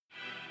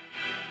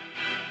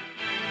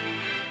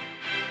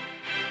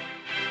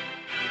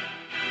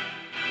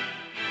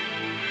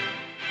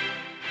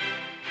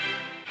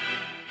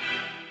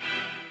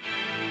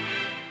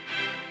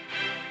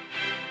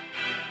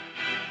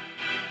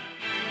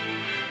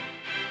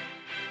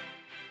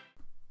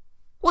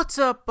What's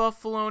up,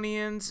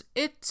 Buffalonians?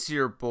 It's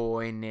your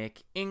boy,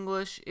 Nick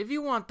English. If you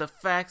want the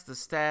facts, the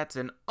stats,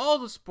 and all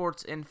the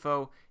sports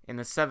info in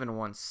the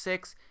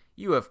 716,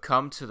 you have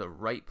come to the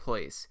right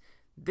place.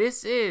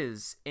 This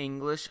is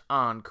English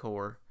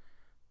Encore,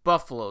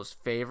 Buffalo's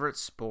favorite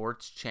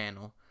sports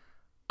channel.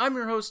 I'm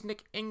your host,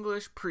 Nick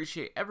English.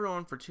 Appreciate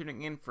everyone for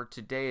tuning in for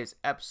today's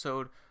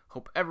episode.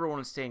 Hope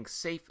everyone is staying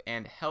safe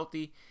and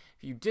healthy.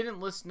 If you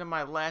didn't listen to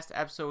my last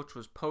episode, which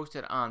was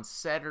posted on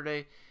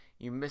Saturday,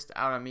 you missed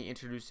out on me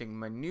introducing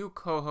my new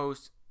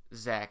co-host,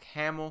 Zach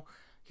Hamill.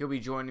 He'll be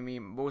joining me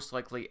most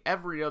likely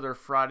every other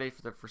Friday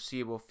for the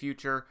foreseeable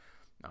future.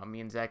 Me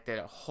and Zach did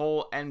a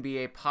whole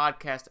NBA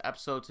podcast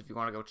episode, so if you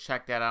want to go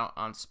check that out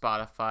on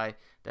Spotify,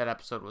 that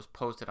episode was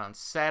posted on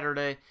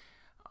Saturday.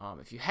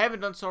 If you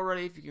haven't done so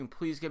already, if you can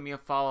please give me a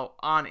follow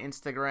on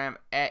Instagram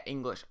at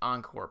English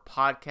Encore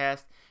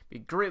Podcast. Be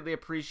greatly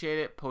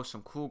appreciated. Post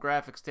some cool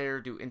graphics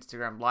there. Do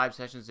Instagram live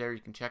sessions there.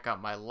 You can check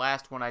out my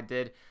last one I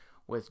did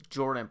with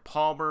Jordan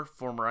Palmer,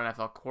 former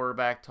NFL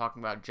quarterback,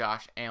 talking about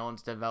Josh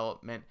Allen's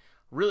development.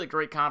 Really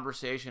great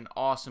conversation.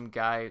 Awesome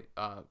guy.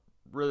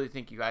 Really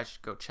think you guys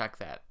should go check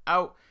that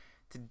out.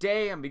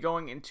 Today, I'm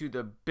going into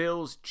the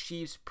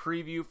Bills-Chiefs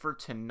preview for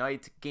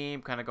tonight's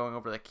game, kind of going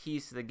over the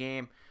keys to the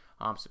game,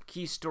 some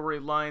key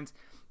storylines.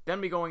 Then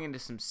be going into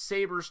some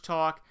Sabres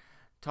talk,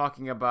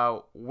 talking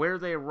about where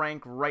they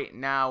rank right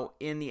now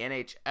in the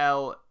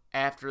NHL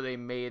after they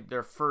made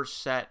their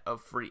first set of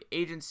free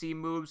agency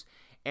moves,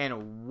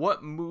 and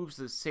what moves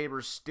the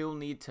Sabres still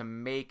need to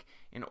make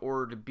in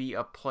order to be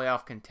a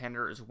playoff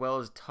contender, as well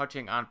as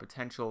touching on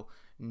potential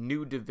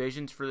new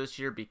divisions for this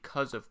year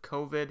because of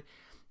COVID.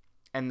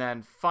 And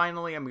then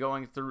finally, I'm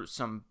going through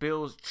some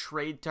Bills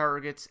trade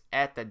targets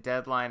at the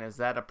deadline as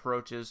that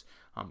approaches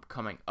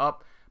coming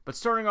up. But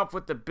starting off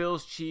with the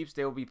Bills-Chiefs,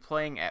 they will be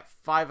playing at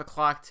 5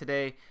 o'clock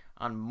today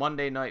on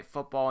Monday Night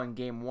Football in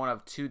Game 1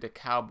 of 2. The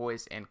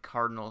Cowboys and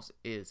Cardinals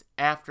is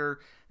after.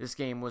 This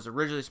game was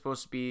originally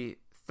supposed to be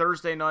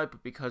Thursday night,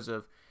 but because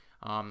of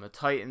the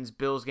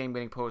Titans-Bills game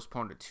getting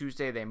postponed to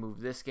Tuesday, they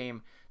moved this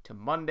game to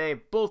Monday.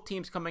 Both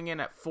teams coming in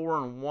at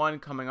 4-1,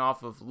 coming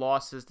off of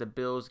losses. The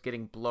Bills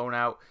getting blown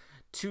out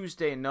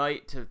Tuesday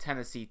night to the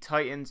Tennessee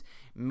Titans.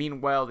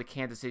 Meanwhile, the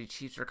Kansas City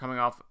Chiefs are coming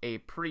off a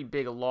pretty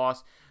big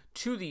loss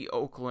to the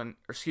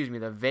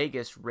the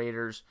Vegas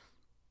Raiders.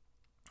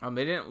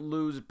 They didn't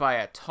lose by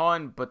a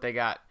ton, but they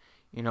got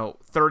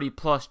 30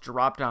 plus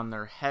dropped on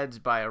their heads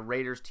by a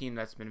Raiders team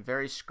that's been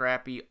very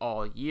scrappy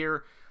all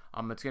year.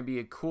 It's going to be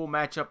a cool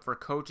matchup for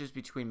coaches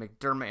between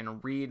McDermott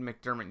and Reid.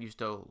 McDermott used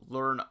to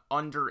learn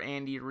under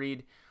Andy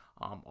Reid,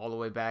 all the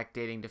way back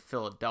dating to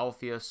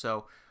Philadelphia.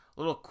 So a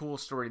little cool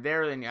story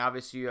there. Then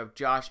obviously you have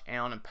Josh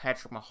Allen and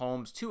Patrick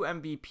Mahomes, two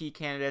MVP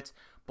candidates,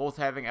 both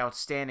having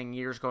outstanding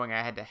years going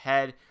head to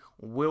head.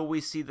 Will we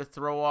see the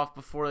throw off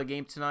before the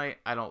game tonight?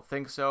 I don't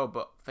think so,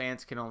 but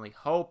fans can only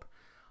hope.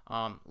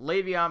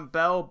 Le'Veon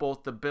Bell,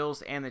 both the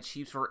Bills and the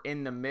Chiefs were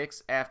in the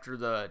mix after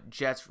the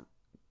Jets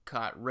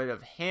got rid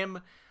of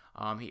him.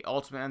 He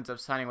ultimately ends up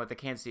signing with the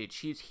Kansas City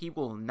Chiefs. He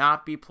will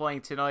not be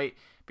playing tonight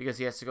because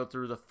he has to go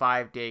through the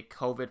 5-day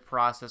COVID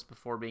process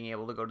before being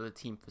able to go to the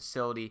team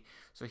facility.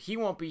 So he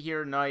won't be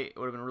here tonight. It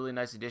would have been a really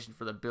nice addition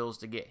for the Bills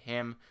to get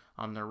him.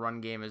 Their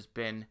run game has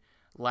been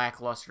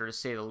lackluster to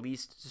say the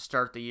least to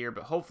start the year,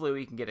 but hopefully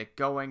we can get it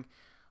going.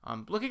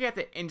 Looking at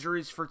the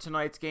injuries for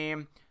tonight's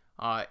game,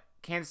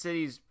 Kansas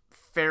City's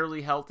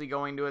fairly healthy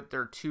going to it.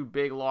 Their two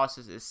big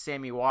losses is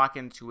Sammy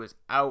Watkins, who is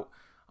out,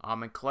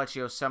 and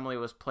Kelechi Osemele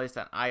was placed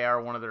on IR,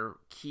 one of their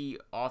key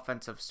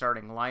offensive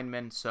starting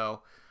linemen.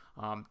 So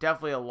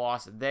definitely a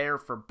loss there.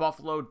 For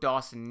Buffalo,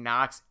 Dawson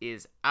Knox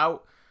is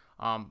out.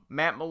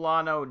 Matt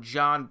Milano,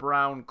 John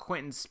Brown,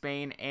 Quentin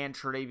Spain, and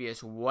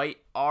Tre'Davious White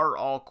are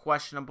all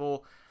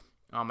questionable.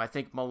 I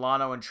think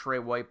Milano and Trey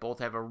White both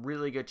have a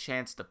really good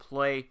chance to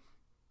play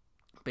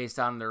based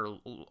on their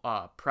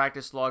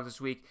practice logs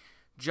this week.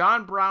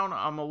 John Brown,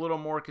 I'm a little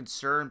more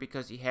concerned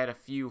because he had a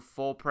few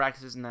full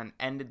practices and then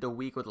ended the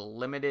week with a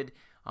limited.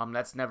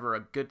 That's never a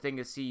good thing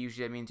to see.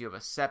 Usually that means you have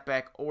a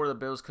setback, or the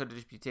Bills could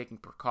just be taking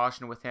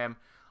precaution with him.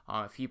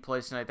 If he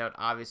plays tonight, that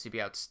would obviously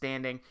be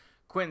outstanding.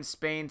 Quentin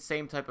Spain,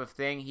 same type of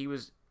thing. He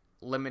was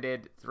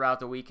limited throughout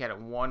the week, had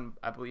one,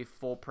 I believe,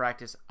 full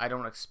practice. I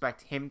don't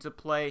expect him to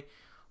play,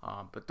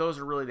 but those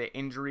are really the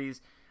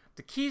injuries.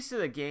 The keys to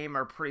the game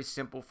are pretty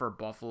simple for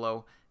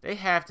Buffalo. They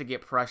have to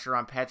get pressure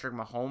on Patrick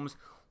Mahomes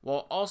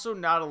while also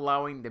not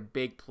allowing the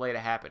big play to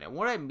happen. And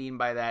what I mean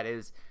by that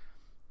is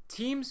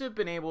teams have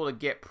been able to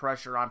get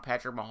pressure on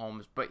Patrick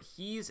Mahomes, but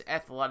he's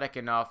athletic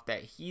enough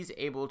that he's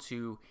able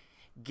to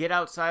get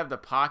outside of the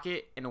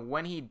pocket, and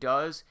when he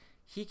does,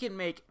 he can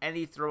make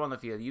any throw on the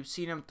field. You've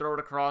seen him throw it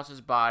across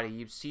his body.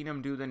 You've seen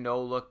him do the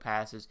no-look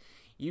passes.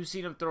 You've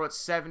seen him throw it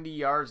 70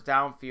 yards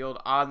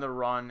downfield on the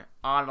run,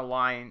 on a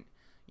line,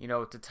 to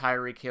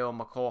Tyreek Hill,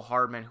 Mecole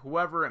Hardman,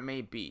 whoever it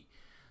may be.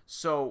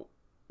 So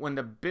when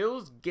the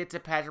Bills get to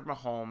Patrick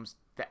Mahomes,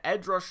 the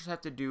edge rushers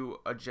have to do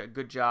a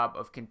good job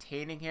of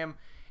containing him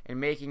and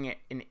making it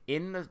an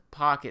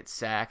in-the-pocket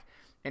sack.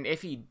 And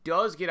if he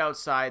does get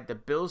outside, the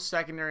Bills'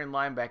 secondary and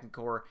linebacking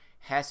core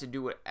has to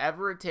do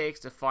whatever it takes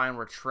to find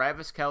where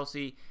Travis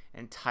Kelce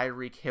and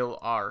Tyreek Hill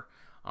are.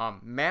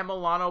 Matt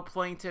Milano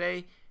playing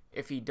today,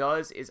 if he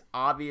does, is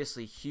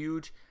obviously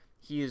huge.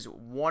 He is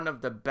one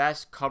of the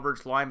best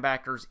coverage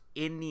linebackers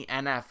in the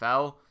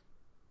NFL.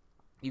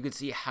 You can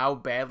see how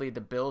badly the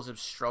Bills have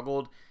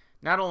struggled,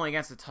 not only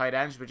against the tight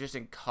ends, but just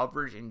in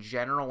coverage in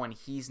general when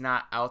he's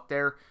not out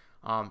there.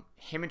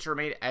 Him and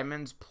Tremaine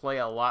Edmunds play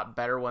a lot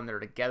better when they're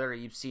together.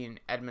 You've seen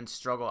Edmunds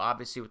struggle,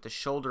 obviously, with the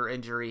shoulder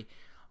injury.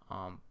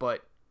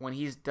 But when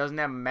he doesn't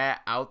have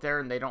Matt out there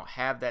and they don't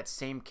have that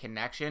same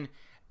connection,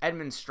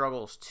 Edmunds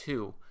struggles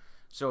too.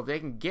 So if they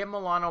can get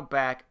Milano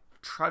back,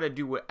 try to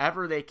do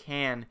whatever they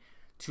can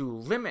to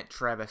limit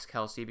Travis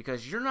Kelce,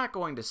 because you're not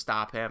going to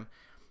stop him.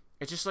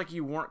 It's just like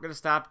you weren't going to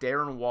stop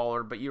Darren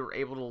Waller, but you were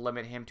able to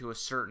limit him to a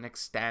certain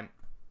extent.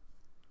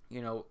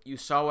 You know, you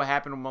saw what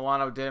happened when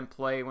Milano didn't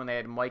play when they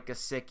had Mike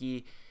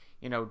Gesicki.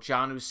 You know,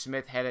 Jonnu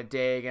Smith had a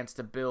day against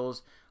the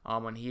Bills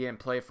when he didn't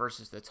play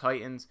versus the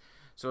Titans.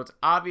 So it's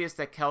obvious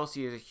that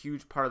Kelce is a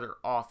huge part of their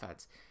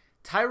offense.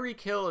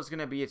 Tyreek Hill is going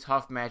to be a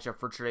tough matchup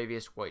for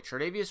Tre'Davious White.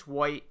 Tre'Davious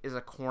White is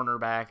a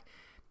cornerback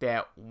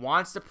that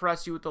wants to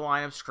press you with the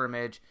line of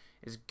scrimmage,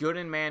 is good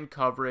in man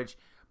coverage,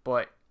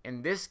 but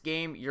in this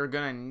game, you're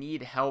going to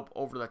need help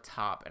over the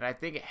top. And I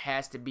think it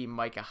has to be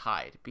Micah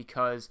Hyde,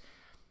 because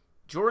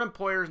Jordan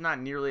Poyer is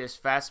not nearly as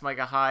fast as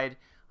Micah Hyde.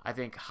 I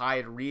think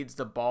Hyde reads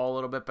the ball a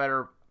little bit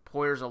better.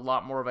 Poyer's a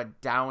lot more of a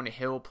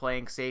downhill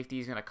playing safety.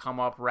 He's going to come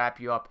up, wrap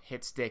you up,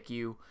 hit stick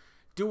you,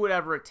 do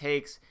whatever it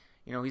takes.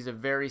 You know, he's a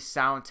very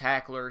sound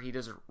tackler. He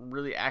does a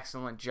really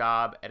excellent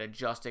job at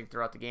adjusting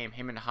throughout the game.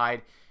 Him and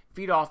Hyde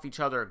feed off each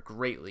other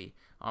greatly.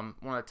 One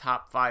of the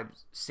top 5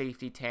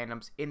 safety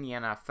tandems in the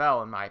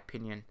NFL, in my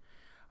opinion.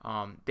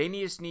 They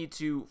just need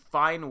to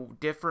find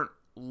different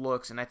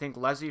looks, and I think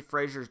Leslie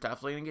Frazier is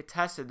definitely going to get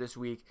tested this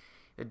week.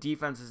 The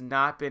defense has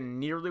not been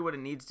nearly what it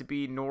needs to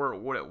be, nor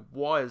what it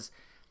was,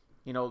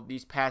 you know,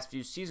 these past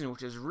few seasons,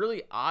 which is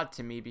really odd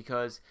to me,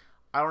 because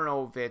I don't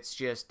know if it's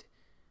just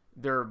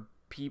their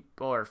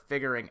people are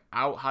figuring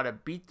out how to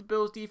beat the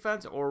Bills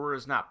defense, or we're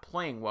just not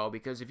playing well.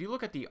 Because if you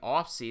look at the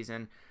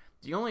offseason,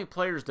 the only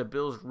players the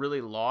Bills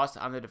really lost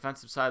on the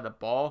defensive side of the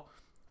ball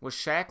was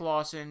Shaq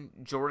Lawson,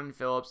 Jordan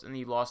Phillips, and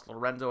he lost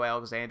Lorenzo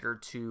Alexander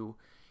to,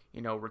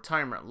 you know,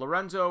 retirement.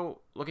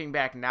 Lorenzo, looking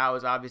back now,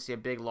 is obviously a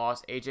big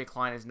loss. AJ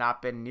Klein has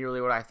not been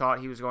nearly what I thought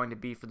he was going to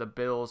be for the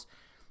Bills.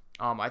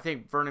 I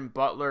think Vernon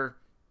Butler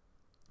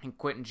and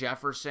Quentin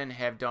Jefferson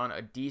have done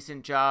a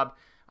decent job.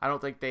 I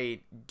don't think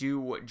they do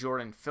what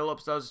Jordan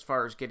Phillips does as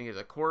far as getting to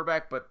the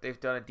quarterback, but they've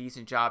done a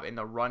decent job in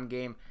the run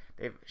game.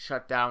 They've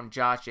shut down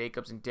Josh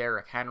Jacobs and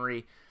Derrick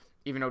Henry.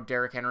 Even though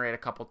Derrick Henry had a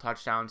couple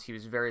touchdowns, he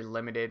was very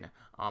limited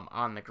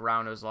on the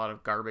ground. It was a lot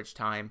of garbage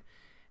time.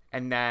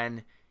 And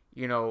then,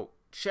 you know,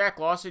 Shaq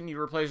Lawson, you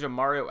replaced with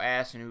Mario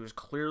Aston, who was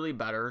clearly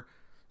better.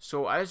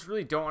 So I just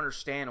really don't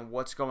understand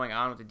what's going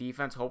on with the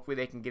defense. Hopefully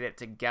they can get it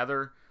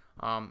together.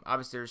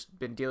 Obviously, there's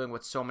been dealing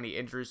with so many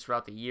injuries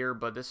throughout the year,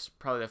 but this is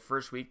probably the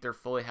first week they're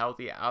fully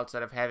healthy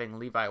outside of having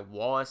Levi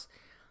Wallace.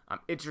 I'm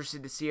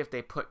interested to see if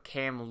they put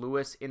Cam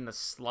Lewis in the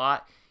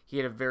slot. He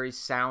had a very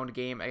sound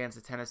game against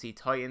the Tennessee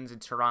Titans,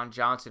 and Teron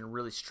Johnson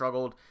really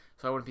struggled,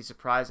 so I wouldn't be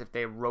surprised if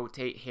they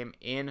rotate him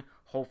in.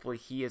 Hopefully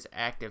he is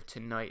active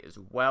tonight as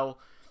well.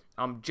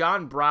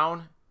 John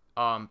Brown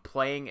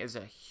playing is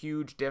a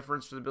huge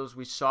difference for the Bills.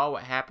 We saw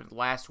what happened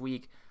last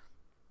week.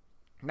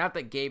 Not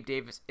that Gabe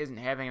Davis isn't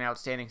having an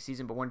outstanding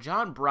season, but when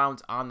John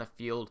Brown's on the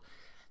field,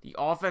 the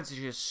offense is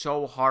just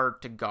so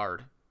hard to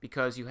guard,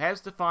 because you have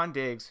Stephon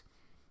Diggs,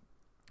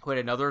 who had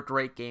another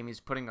great game. He's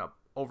putting up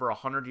over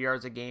 100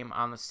 yards a game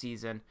on the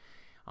season.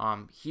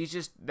 He's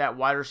just that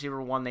wide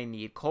receiver one they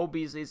need. Cole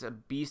Beasley's a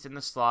beast in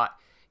the slot.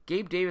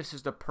 Gabe Davis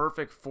is the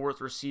perfect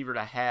 4th receiver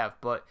to have,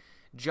 but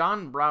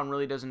John Brown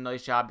really does a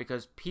nice job,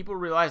 because people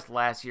realized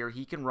last year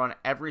he can run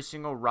every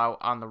single route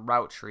on the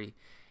route tree.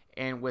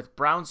 And with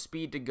Brown's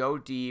speed to go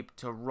deep,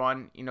 to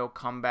run, you know,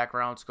 comeback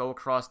routes, go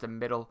across the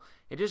middle,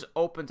 it just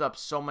opens up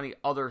so many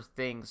other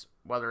things,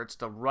 whether it's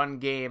the run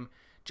game,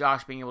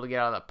 Josh being able to get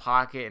out of the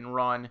pocket and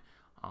run,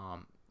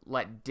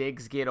 let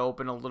Diggs get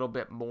open a little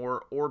bit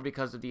more, or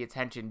because of the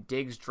attention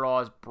Diggs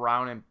draws,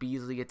 Brown and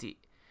Beasley get to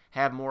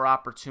have more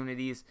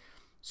opportunities.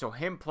 So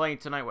him playing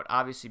tonight would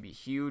obviously be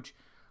huge.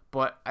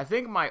 But I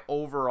think my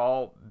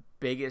overall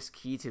biggest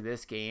key to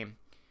this game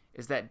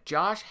is that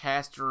Josh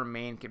has to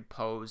remain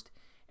composed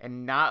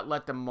and not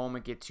let the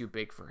moment get too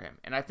big for him.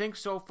 And I think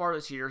so far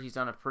this year he's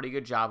done a pretty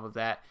good job of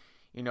that.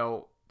 You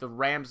know, the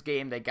Rams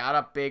game, they got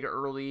up big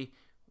early.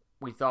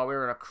 We thought we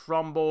were going to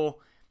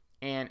crumble,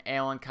 and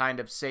Allen kind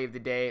of saved the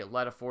day,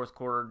 led a 4th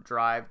quarter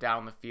drive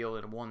down the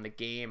field and won the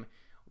game.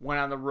 Went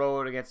on the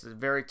road against a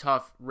very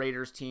tough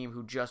Raiders team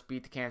who just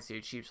beat the Kansas City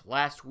Chiefs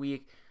last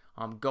week.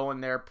 Go in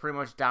there, pretty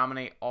much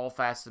dominate all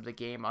facets of the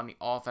game on the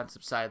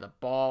offensive side of the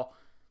ball.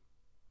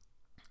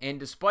 And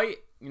despite,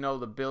 you know,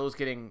 the Bills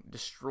getting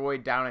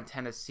destroyed down in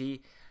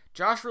Tennessee,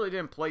 Josh really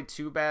didn't play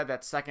too bad.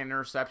 That second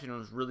interception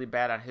was really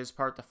bad on his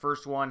part. The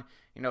first one,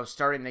 you know,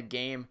 starting the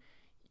game,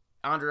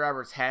 Andre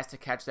Roberts has to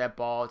catch that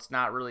ball. It's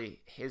not really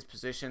his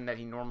position that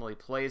he normally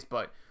plays,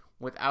 but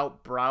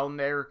without Brown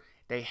there,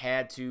 they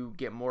had to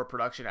get more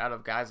production out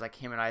of guys like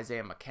him and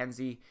Isaiah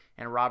McKenzie,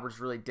 and Roberts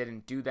really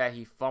didn't do that.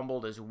 He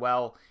fumbled as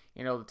well.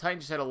 The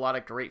Titans just had a lot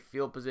of great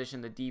field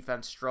position. The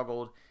defense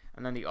struggled,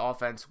 and then the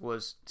offense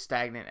was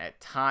stagnant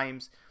at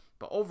times.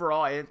 But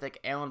overall, I didn't think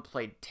Allen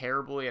played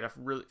terribly. He had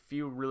a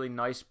few really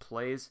nice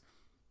plays.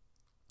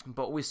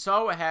 But we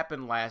saw what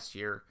happened last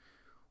year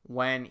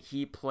when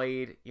he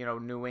played,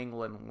 New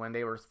England when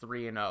they were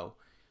 3-0.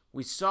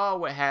 We saw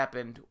what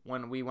happened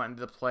when we went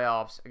into the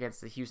playoffs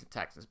against the Houston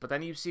Texans. But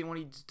then you've seen what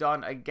he's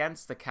done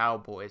against the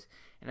Cowboys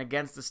and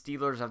against the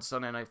Steelers on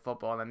Sunday Night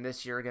Football, and then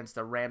this year against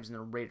the Rams and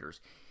the Raiders.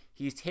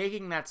 He's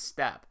taking that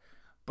step.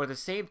 But at the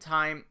same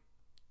time,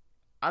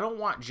 I don't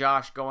want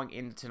Josh going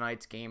into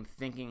tonight's game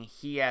thinking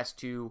he has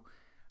to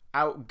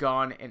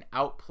outgun and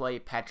outplay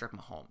Patrick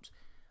Mahomes.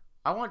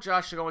 I want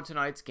Josh to go into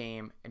tonight's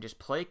game and just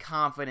play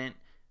confident,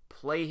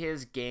 play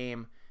his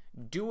game,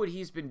 do what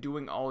he's been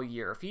doing all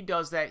year. If he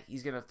does that,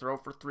 he's going to throw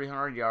for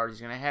 300 yards.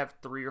 He's going to have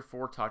 3 or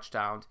 4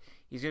 touchdowns.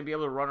 He's going to be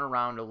able to run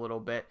around a little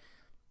bit.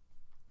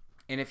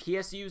 And if he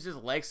has to use his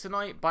legs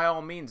tonight, by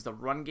all means, the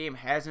run game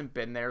hasn't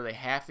been there. They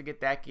have to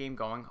get that game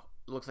going.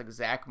 Looks like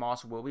Zach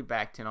Moss will be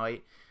back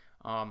tonight.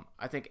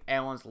 I think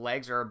Allen's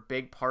legs are a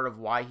big part of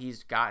why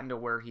he's gotten to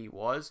where he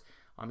was.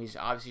 He's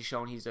obviously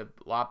shown he's a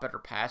lot better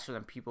passer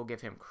than people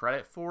give him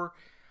credit for.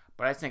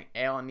 But I think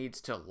Allen needs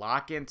to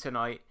lock in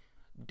tonight.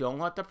 Don't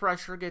let the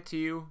pressure get to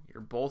you.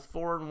 You're both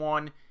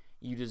 4-1.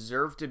 You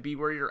deserve to be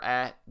where you're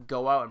at.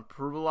 Go out and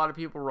prove a lot of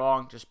people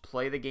wrong. Just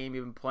play the game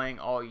you've been playing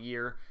all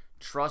year.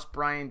 Trust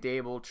Brian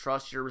Daboll.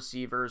 Trust your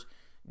receivers.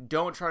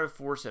 Don't try to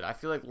force it. I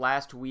feel like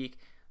last week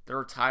there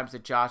were times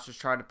that Josh was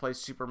trying to play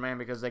Superman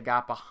because they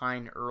got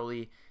behind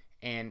early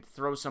and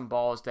throw some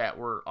balls that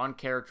were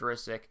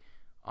uncharacteristic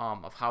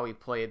of how he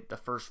played the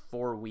first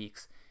 4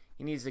 weeks.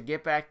 He needs to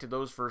get back to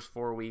those first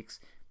 4 weeks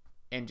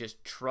and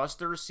just trust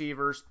the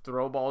receivers,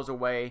 throw balls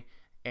away,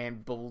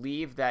 and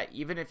believe that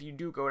even if you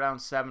do go down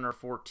 7 or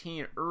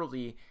 14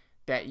 early,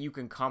 that you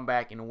can come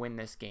back and win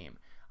this game.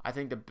 I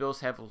think the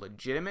Bills have a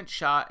legitimate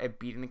shot at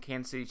beating the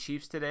Kansas City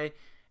Chiefs today.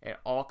 It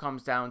all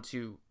comes down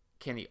to,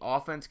 can the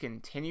offense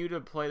continue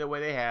to play the way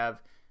they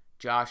have,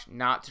 Josh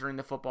not turning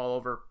the football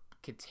over,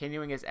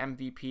 continuing his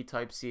MVP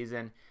type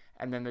season,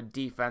 and then the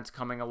defense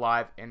coming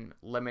alive and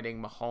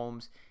limiting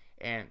Mahomes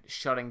and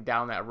shutting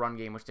down that run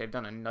game, which they've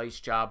done a nice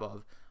job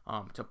of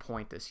to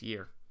point this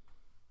year.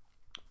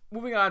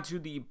 Moving on to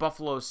the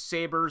Buffalo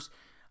Sabres.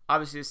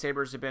 Obviously, the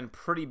Sabres have been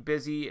pretty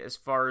busy as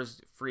far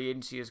as free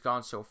agency has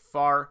gone so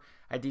far.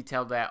 I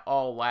detailed that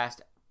all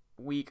last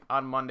week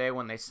on Monday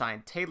when they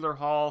signed Taylor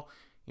Hall,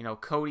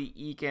 Cody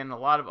Eakin, a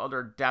lot of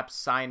other depth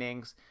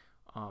signings.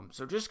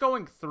 So just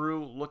going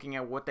through, looking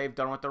at what they've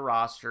done with the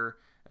roster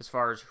as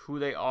far as who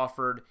they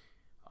offered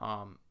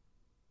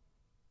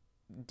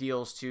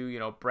deals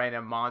to,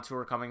 Brandon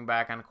Montour coming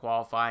back on a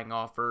qualifying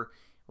offer.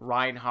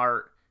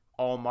 Reinhart,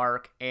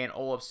 Allmark, and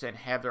Olofsson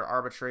have their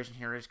arbitration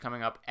hearings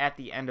coming up at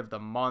the end of the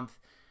month.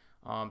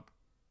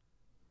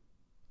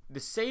 The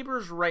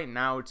Sabres right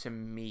now, to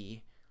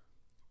me,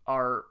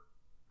 are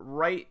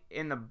right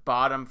in the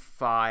bottom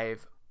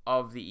 5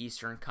 of the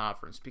Eastern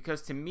Conference.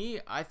 Because to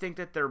me, I think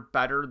that they're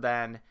better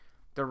than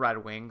the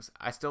Red Wings.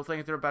 I still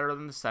think they're better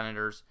than the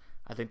Senators.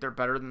 I think they're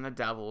better than the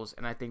Devils.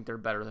 And I think they're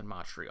better than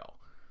Montreal.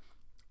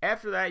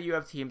 After that, you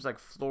have teams like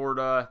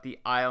Florida, the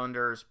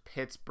Islanders,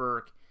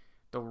 Pittsburgh,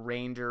 the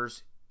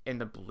Rangers, and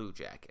the Blue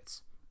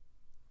Jackets.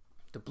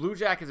 The Blue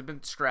Jackets have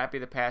been scrappy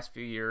the past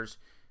few years,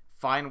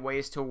 find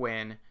ways to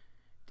win.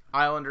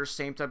 Islanders,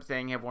 same type of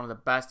thing, have one of the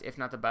best, if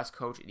not the best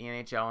coach in the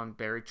NHL in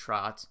Barry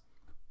Trotz.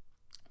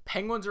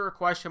 Penguins are a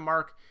question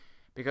mark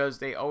because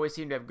they always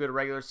seem to have good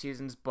regular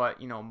seasons,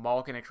 but,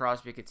 Malkin and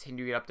Crosby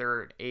continue to get up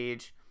there in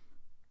age,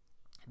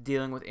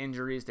 dealing with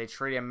injuries. They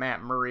traded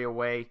Matt Murray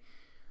away.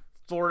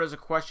 Florida's a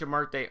question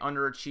mark. They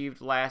underachieved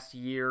last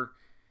year.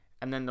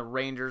 And then the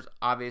Rangers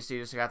obviously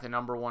just got the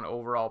number 1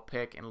 overall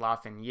pick in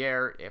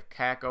Lafreniere. If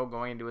Kakko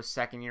going into his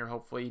second year,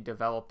 hopefully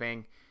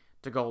developing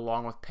to go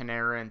along with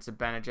Panarin and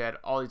Zibanejad,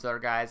 all these other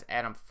guys.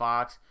 Adam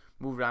Fox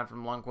moved on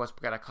from Lundqvist,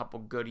 but got a couple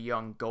good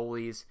young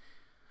goalies.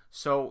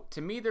 So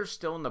to me, they're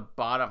still in the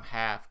bottom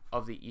half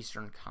of the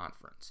Eastern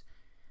Conference.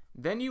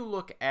 Then you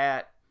look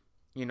at,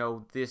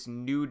 this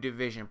new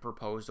division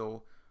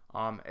proposal.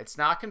 It's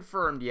not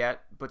confirmed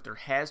yet, but there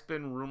has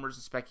been rumors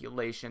and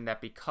speculation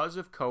that because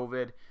of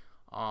COVID,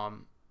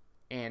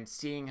 and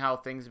seeing how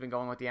things have been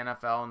going with the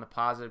NFL and the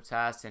positive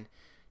tests, and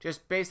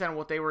just based on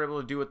what they were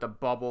able to do with the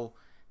bubble,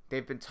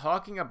 they've been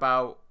talking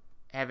about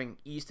having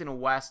East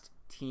and West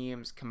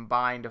teams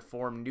combined to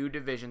form new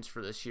divisions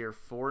for this year,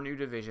 4 new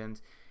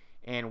divisions.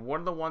 And one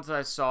of the ones that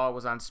I saw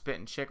was on Spit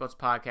and Chicklets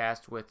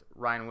podcast with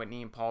Ryan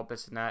Whitney and Paul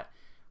Bissonnette,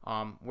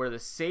 where the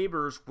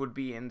Sabres would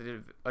be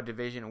in a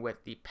division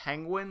with the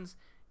Penguins,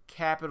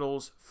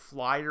 Capitals,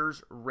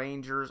 Flyers,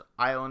 Rangers,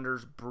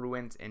 Islanders,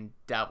 Bruins, and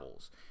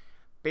Devils.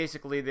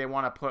 Basically, they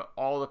want to put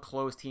all the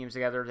close teams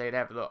together. They'd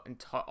have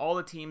all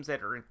the teams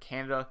that are in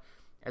Canada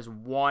as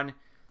one.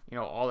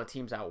 all the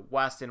teams out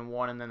west in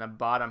one, and then the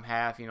bottom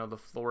half, the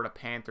Florida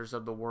Panthers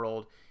of the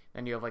world.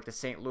 Then you have like the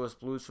St. Louis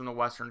Blues from the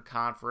Western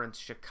Conference,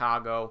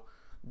 Chicago,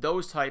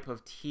 those type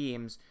of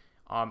teams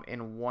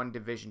in one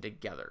division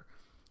together.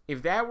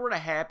 If that were to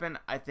happen,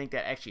 I think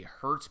that actually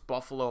hurts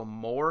Buffalo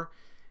more,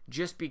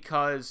 just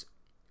because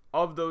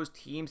of those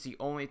teams, the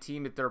only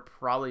team that they're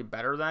probably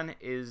better than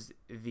is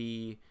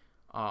the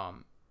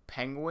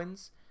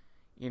Penguins.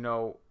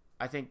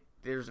 I think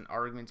there's an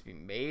argument to be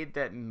made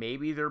that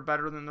maybe they're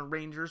better than the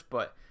Rangers,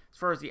 but as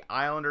far as the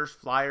Islanders,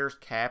 Flyers,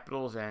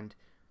 Capitals, and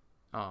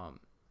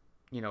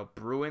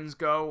Bruins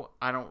go,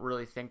 I don't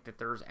really think that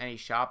there's any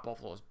shot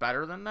Buffalo is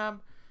better than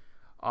them.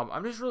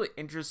 I'm just really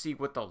interested to see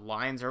what the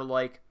lines are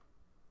like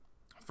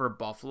for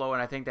Buffalo,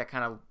 and I think that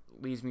kind of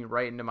leads me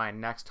right into my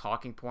next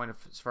talking point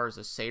as far as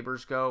the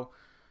Sabres go,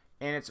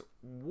 and it's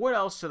what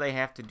else do they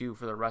have to do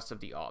for the rest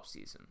of the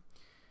offseason.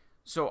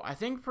 So I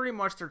think pretty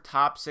much their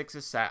top six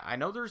is set. I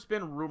know there's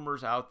been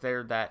rumors out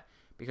there that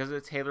because of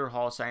the Taylor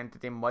Hall sign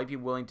that they might be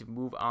willing to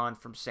move on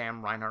from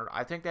Sam Reinhart.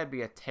 I think that'd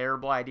be a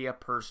terrible idea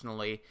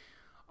personally,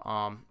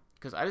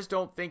 because I just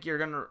don't think you're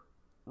going to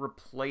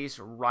replace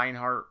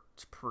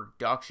Reinhart's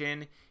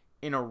production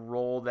in a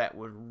role that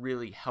would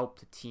really help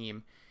the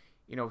team.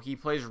 He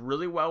plays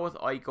really well with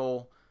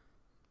Eichel.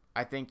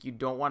 I think you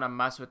don't want to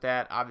mess with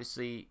that.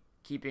 Obviously,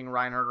 keeping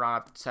Reinhart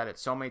around, I've said it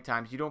so many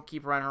times, you don't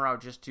keep Reinhart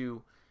out just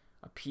to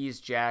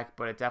appease Jack,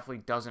 but it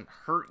definitely doesn't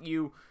hurt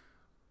you.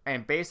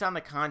 And based on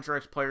the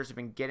contracts players have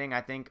been getting, I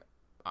think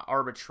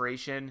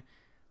arbitration,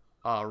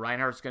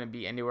 Reinhardt's going to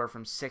be anywhere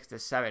from $6 to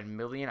 $7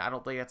 million. I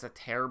don't think that's a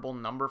terrible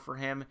number for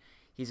him.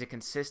 He's a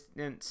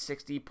consistent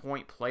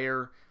 60-point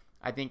player.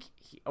 I think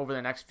over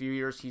the next few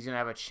years, he's going to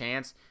have a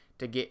chance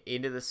to get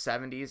into the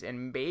 70s,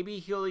 and maybe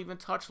he'll even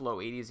touch low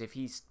 80s if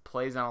he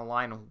plays on a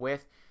line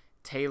with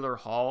Taylor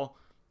Hall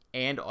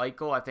and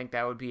Eichel. I think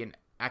that would be an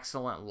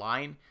excellent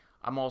line.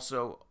 I'm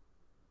also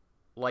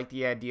like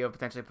the idea of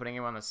potentially putting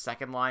him on the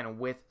second line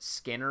with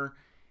Skinner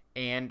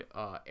and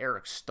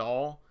Eric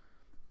Stahl.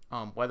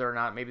 Whether or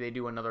not maybe they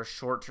do another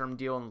short-term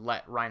deal and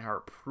let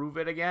Reinhart prove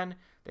it again,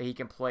 that he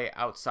can play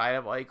outside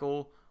of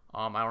Eichel.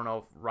 I don't know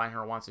if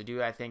Reinhart wants to do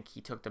that. I think he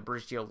took the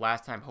bridge deal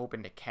last time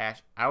hoping to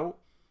cash out.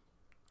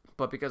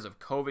 But because of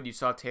COVID, you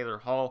saw Taylor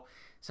Hall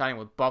signing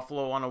with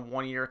Buffalo on a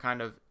 1-year,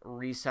 kind of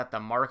reset the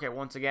market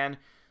once again.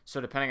 So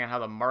depending on how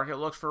the market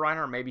looks for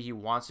Reinhart, maybe he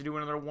wants to do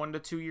another 1 to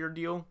 2 year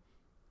deal.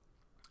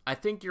 I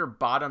think your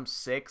bottom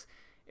six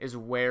is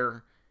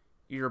where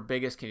your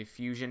biggest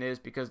confusion is,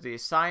 because they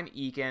signed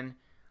Eakin.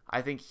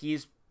 I think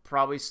he's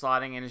probably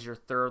slotting in as your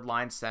third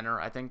line center.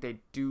 I think they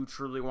do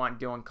truly want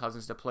Dylan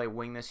Cousins to play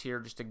wing this year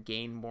just to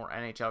gain more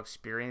NHL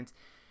experience.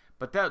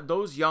 But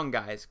those young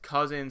guys,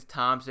 Cousins,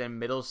 Thompson,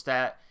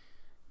 Middlestat,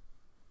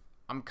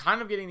 I'm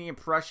kind of getting the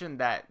impression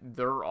that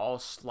they're all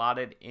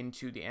slotted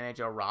into the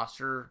NHL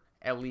roster,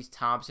 at least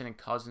Thompson and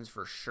Cousins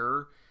for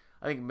sure.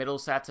 I think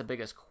Middlestat's the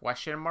biggest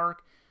question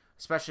mark,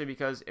 especially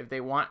because if they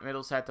want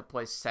Middlestat to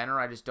play center,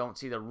 I just don't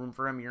see the room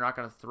for him. You're not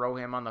going to throw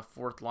him on the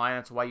fourth line.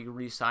 That's why you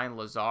re-sign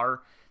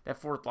Lazar. That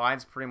fourth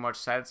line's pretty much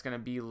set. It's going to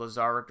be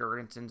Lazar,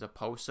 Jurgensen,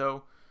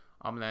 Zaposo,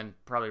 and then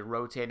probably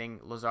rotating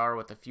Lazar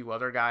with a few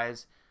other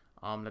guys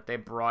that they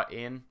brought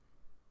in.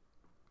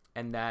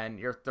 And then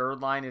your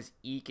third line is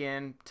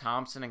Eakin,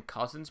 Thompson, and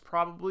Cousins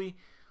probably.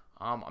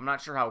 I'm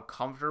not sure how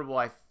comfortable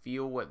I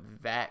feel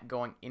with that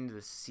going into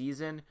the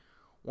season.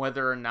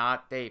 Whether or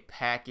not they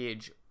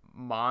package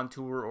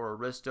Montour or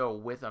Aristo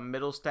with a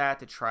Middlestat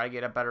to try to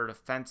get a better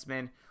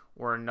defenseman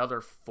or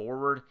another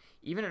forward,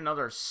 even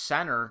another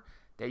center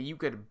that you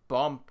could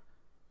bump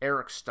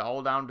Eric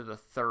Stahl down to the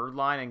third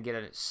line and get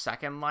a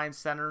second line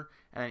center,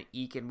 and then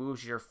Eakin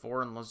moves to your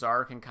four and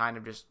Lazar can kind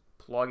of just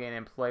plug in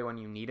and play when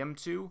you need him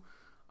to.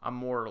 I'm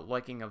more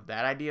liking of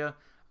that idea.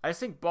 I just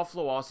think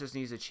Buffalo also just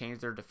needs to change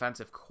their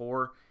defensive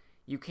core.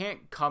 You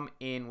can't come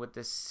in with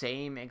the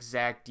same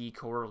exact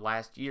D-core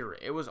last year.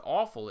 It was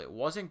awful. It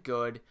wasn't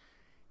good.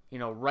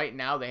 Right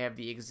now they have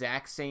the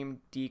exact same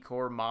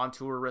D-core: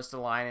 Montour,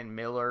 Ristolainen,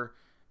 Miller,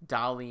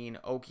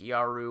 Dahlin,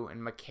 Okiaru,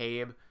 and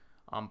McCabe.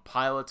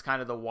 Pilot's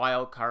kind of the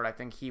wild card. I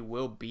think he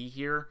will be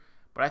here.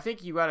 But I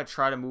think you got to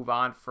try to move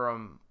on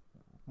from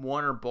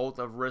one or both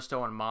of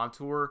Risto and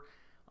Montour.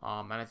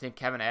 And I think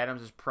Kevin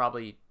Adams is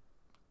probably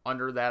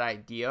under that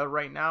idea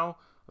right now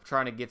of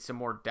trying to get some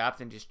more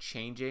depth and just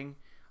changing.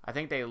 I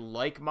think they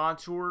like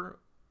Montour.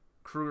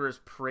 Kruger has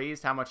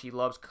praised how much he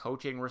loves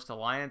coaching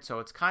Ristolainen, so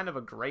it's kind of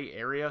a gray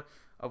area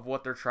of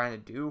what they're trying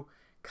to do.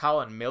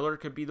 Colin Miller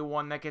could be the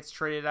one that gets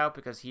traded out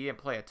because he didn't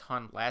play a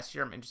ton last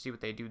year. I'm interested to see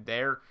what they do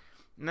there.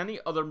 And then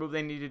the other move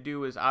they need to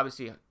do is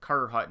obviously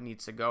Carter Hutton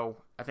needs to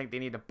go. I think they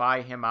need to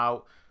buy him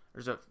out.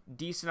 There's a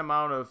decent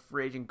amount of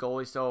free agent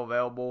goalies still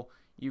available.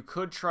 You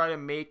could try to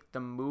make the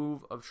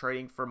move of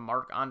trading for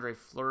Marc-Andre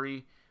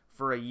Fleury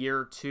for a year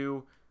or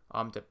two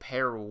to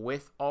pair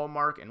with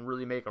Allmark and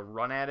really make a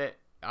run at it.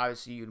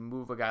 Obviously, you'd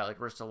move a guy like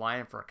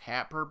Ristolainen for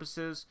cap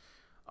purposes.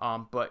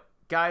 But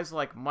guys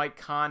like Mike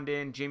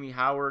Condon, Jimmy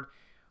Howard,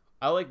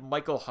 I like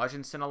Michael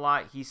Hutchinson a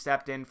lot. He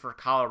stepped in for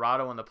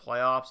Colorado in the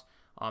playoffs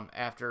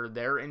after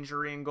their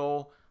injury in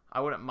goal.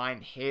 I wouldn't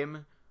mind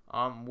him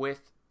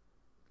with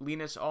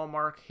Linus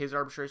Allmark. His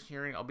arbitration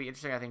hearing will be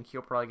interesting. I think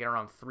he'll probably get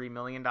around $3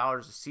 million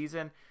a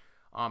season.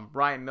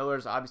 Brian Miller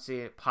is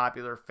obviously a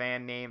popular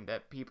fan name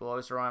that people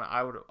always throw on.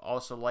 I would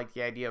also like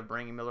the idea of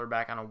bringing Miller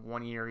back on a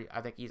 1 year.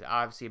 I think he's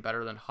obviously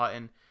better than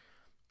Hutton.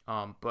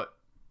 But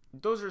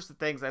those are just the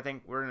things I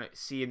think we're going to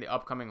see in the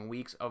upcoming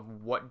weeks of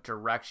what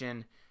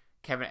direction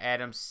Kevin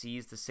Adams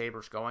sees the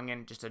Sabres going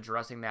in, just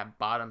addressing that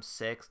bottom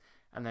six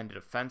and then the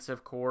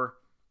defensive core.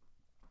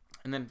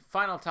 And then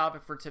final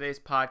topic for today's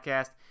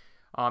podcast,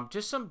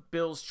 just some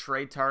Bills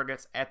trade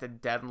targets at the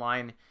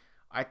deadline.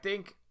 I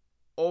think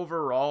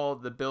overall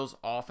the Bills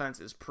offense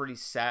is pretty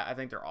set. I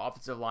think their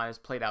offensive line has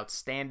played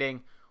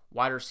outstanding.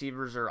 Wide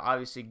receivers are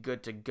obviously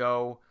good to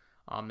go.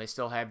 They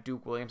still have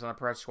Duke Williams on the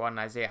practice squad, and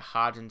Isaiah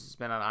Hodgins has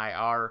been on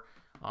IR.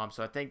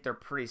 So I think they're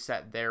pretty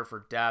set there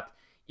for depth.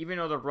 Even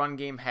though the run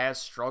game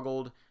has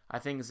struggled, I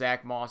think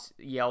Zach Moss,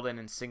 Yeldon,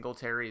 and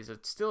Singletary is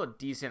still a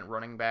decent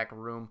running back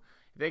room.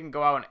 If they can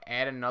go out and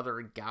add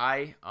another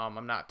guy,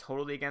 I'm not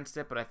totally against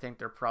it, but I think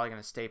they're probably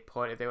going to stay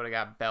put. If they would have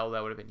got Bell,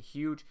 that would have been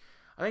huge.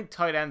 I think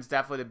tight end's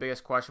definitely the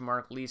biggest question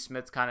mark. Lee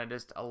Smith's kind of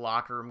just a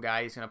locker room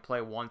guy. He's going to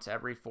play once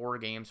every 4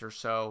 games or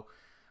so.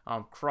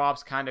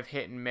 Kropp's kind of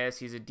hit and miss.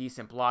 He's a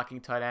decent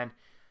blocking tight end.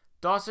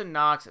 Dawson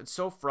Knox, it's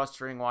so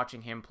frustrating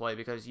watching him play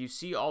because you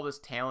see all this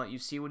talent. You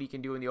see what he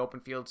can do in the open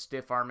field,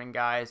 stiff-arming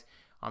guys.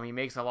 He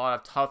makes a lot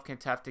of tough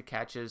contested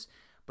catches,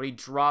 but he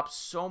drops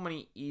so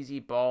many easy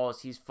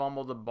balls. He's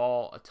fumbled the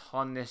ball a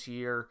ton this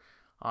year.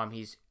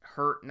 He's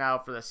hurt now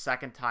for the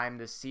second time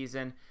this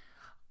season.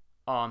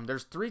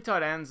 There's 3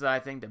 tight ends that I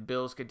think the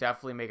Bills could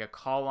definitely make a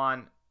call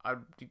on.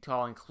 I'd be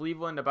calling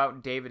Cleveland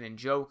about David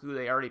Njoku.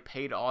 They already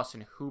paid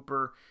Austin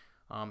Hooper.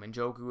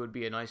 Njoku would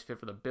be a nice fit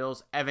for the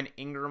Bills. Evan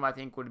Ingram, I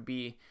think, would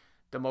be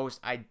the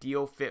most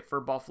ideal fit for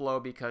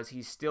Buffalo because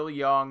he's still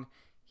young.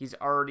 He's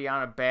already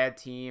on a bad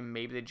team.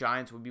 Maybe the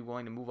Giants would be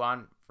willing to move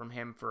on from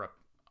him for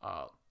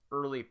a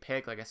early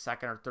pick, like a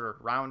second or third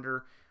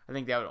rounder. I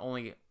think that would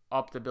only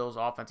up the Bills'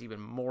 offense even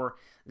more.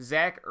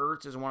 Zach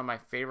Ertz is one of my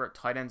favorite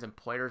tight ends and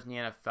players in the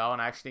NFL,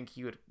 and I actually think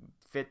he would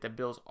fit the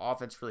Bills'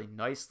 offense really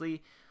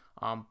nicely.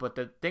 But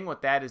the thing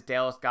with that is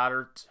Dallas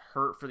Goedert's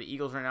hurt for the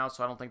Eagles right now,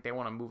 so I don't think they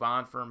want to move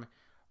on from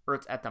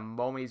Ertz at the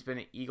moment. He's been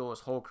an Eagle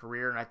his whole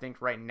career, and I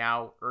think right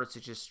now Ertz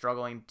is just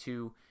struggling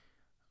to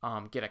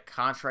get a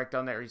contract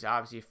on there. He's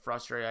obviously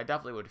frustrated. I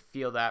definitely would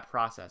feel that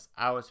process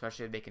out,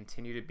 especially if they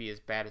continue to be as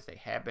bad as they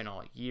have been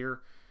all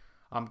year.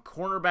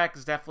 Cornerback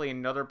is definitely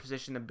another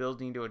position the Bills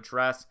need to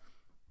address.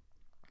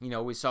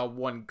 We saw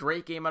one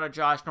great game out of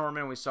Josh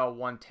Norman. We saw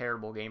one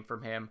terrible game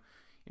from him.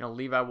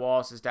 Levi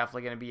Wallace is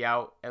definitely going to be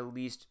out at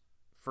least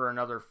for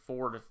another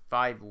 4 to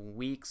 5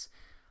 weeks.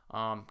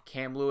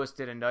 Cam Lewis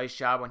did a nice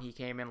job when he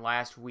came in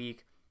last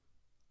week.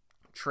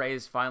 Trey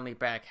is finally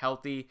back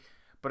healthy.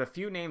 But a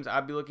few names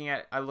I'd be looking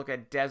at, I look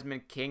at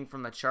Desmond King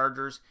from the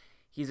Chargers.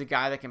 He's a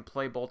guy that can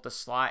play both the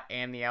slot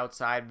and the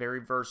outside, very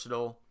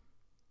versatile.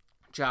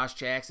 Josh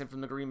Jackson from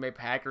the Green Bay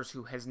Packers,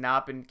 who has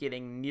not been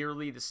getting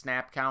nearly the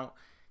snap count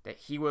that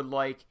he would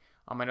like.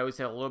 I know he's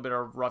had a little bit of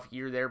a rough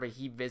year there, but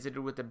he visited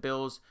with the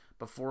Bills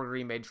before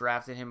Green Bay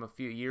drafted him a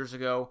few years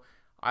ago.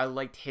 I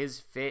liked his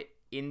fit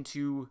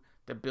into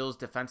the Bills'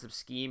 defensive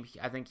scheme.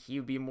 I think he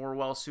would be more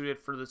well-suited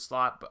for the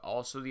slot, but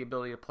also the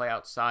ability to play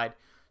outside.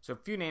 So a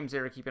few names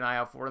there to keep an eye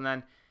out for. And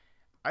then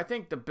I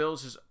think the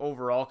Bills just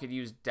overall could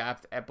use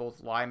depth at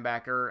both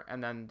linebacker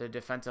and then the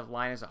defensive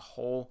line as a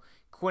whole.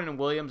 Quinnen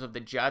Williams of the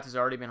Jets has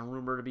already been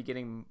rumored to be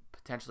getting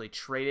potentially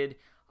traded.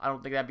 I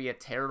don't think that'd be a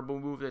terrible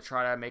move to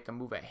try to make a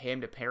move at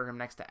him to pair him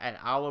next to Ed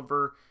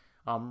Oliver.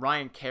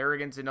 Ryan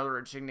Kerrigan's another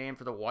interesting name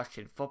for the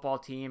Washington football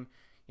team.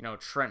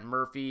 Trent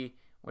Murphy,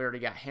 we already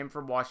got him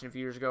from Washington a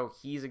few years ago.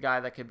 He's a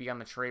guy that could be on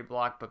the trade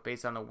block, but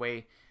based on the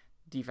way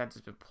defense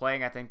has been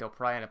playing, I think they'll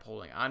probably end up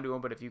holding onto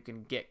him. But if you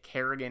can get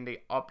Kerrigan to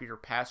up your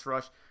pass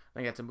rush, I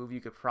think that's a move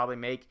you could probably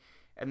make.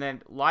 And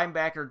then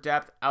linebacker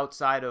depth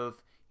outside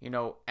of,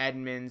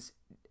 Edmonds,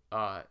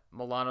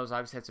 Milano's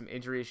obviously had some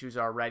injury issues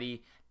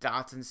already.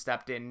 Dotson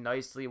stepped in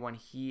nicely when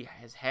he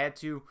has had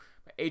to.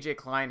 But AJ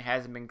Klein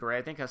hasn't been great.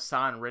 I think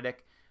Hassan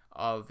Riddick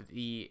of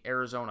the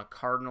Arizona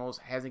Cardinals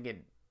hasn't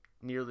get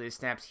nearly the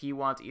snaps he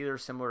wants either,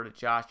 similar to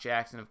Josh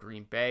Jackson of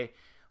Green Bay.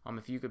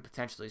 If you could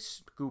potentially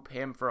scoop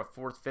him for a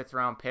 4th, 5th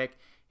round pick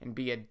and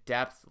be a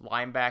depth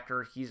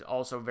linebacker, he's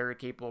also very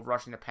capable of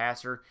rushing the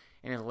passer.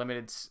 In his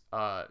limited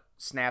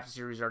snaps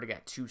series, already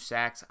got 2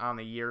 sacks on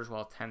the year as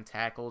well, 10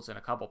 tackles and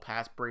a couple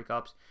pass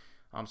breakups.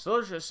 So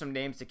those are just some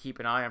names to keep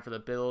an eye on for the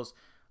Bills.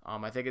 I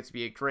think it's going to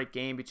be a great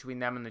game between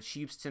them and the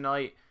Chiefs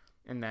tonight.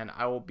 And then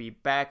I will be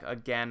back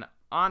again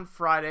on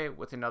Friday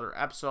with another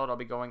episode. I'll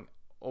be going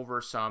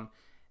over some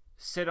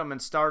sit-em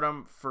and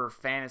start-em for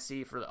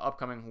fantasy for the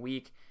upcoming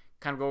week.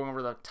 Kind of going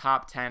over the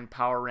top 10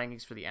 power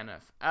rankings for the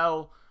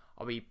NFL.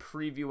 I'll be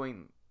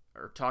previewing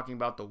or talking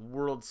about the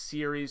World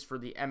Series for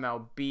the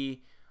MLB.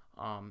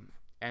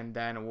 And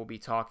then we'll be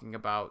talking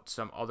about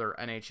some other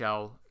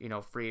NHL,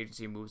 free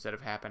agency moves that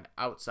have happened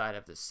outside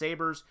of the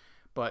Sabres.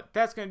 But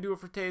that's going to do it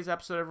for today's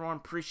episode, everyone.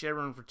 Appreciate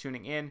everyone for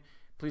tuning in.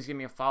 Please give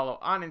me a follow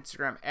on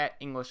Instagram at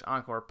English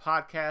Encore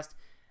Podcast.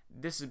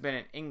 This has been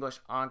an English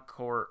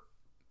Encore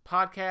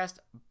Podcast,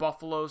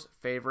 Buffalo's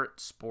favorite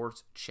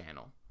sports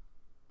channel.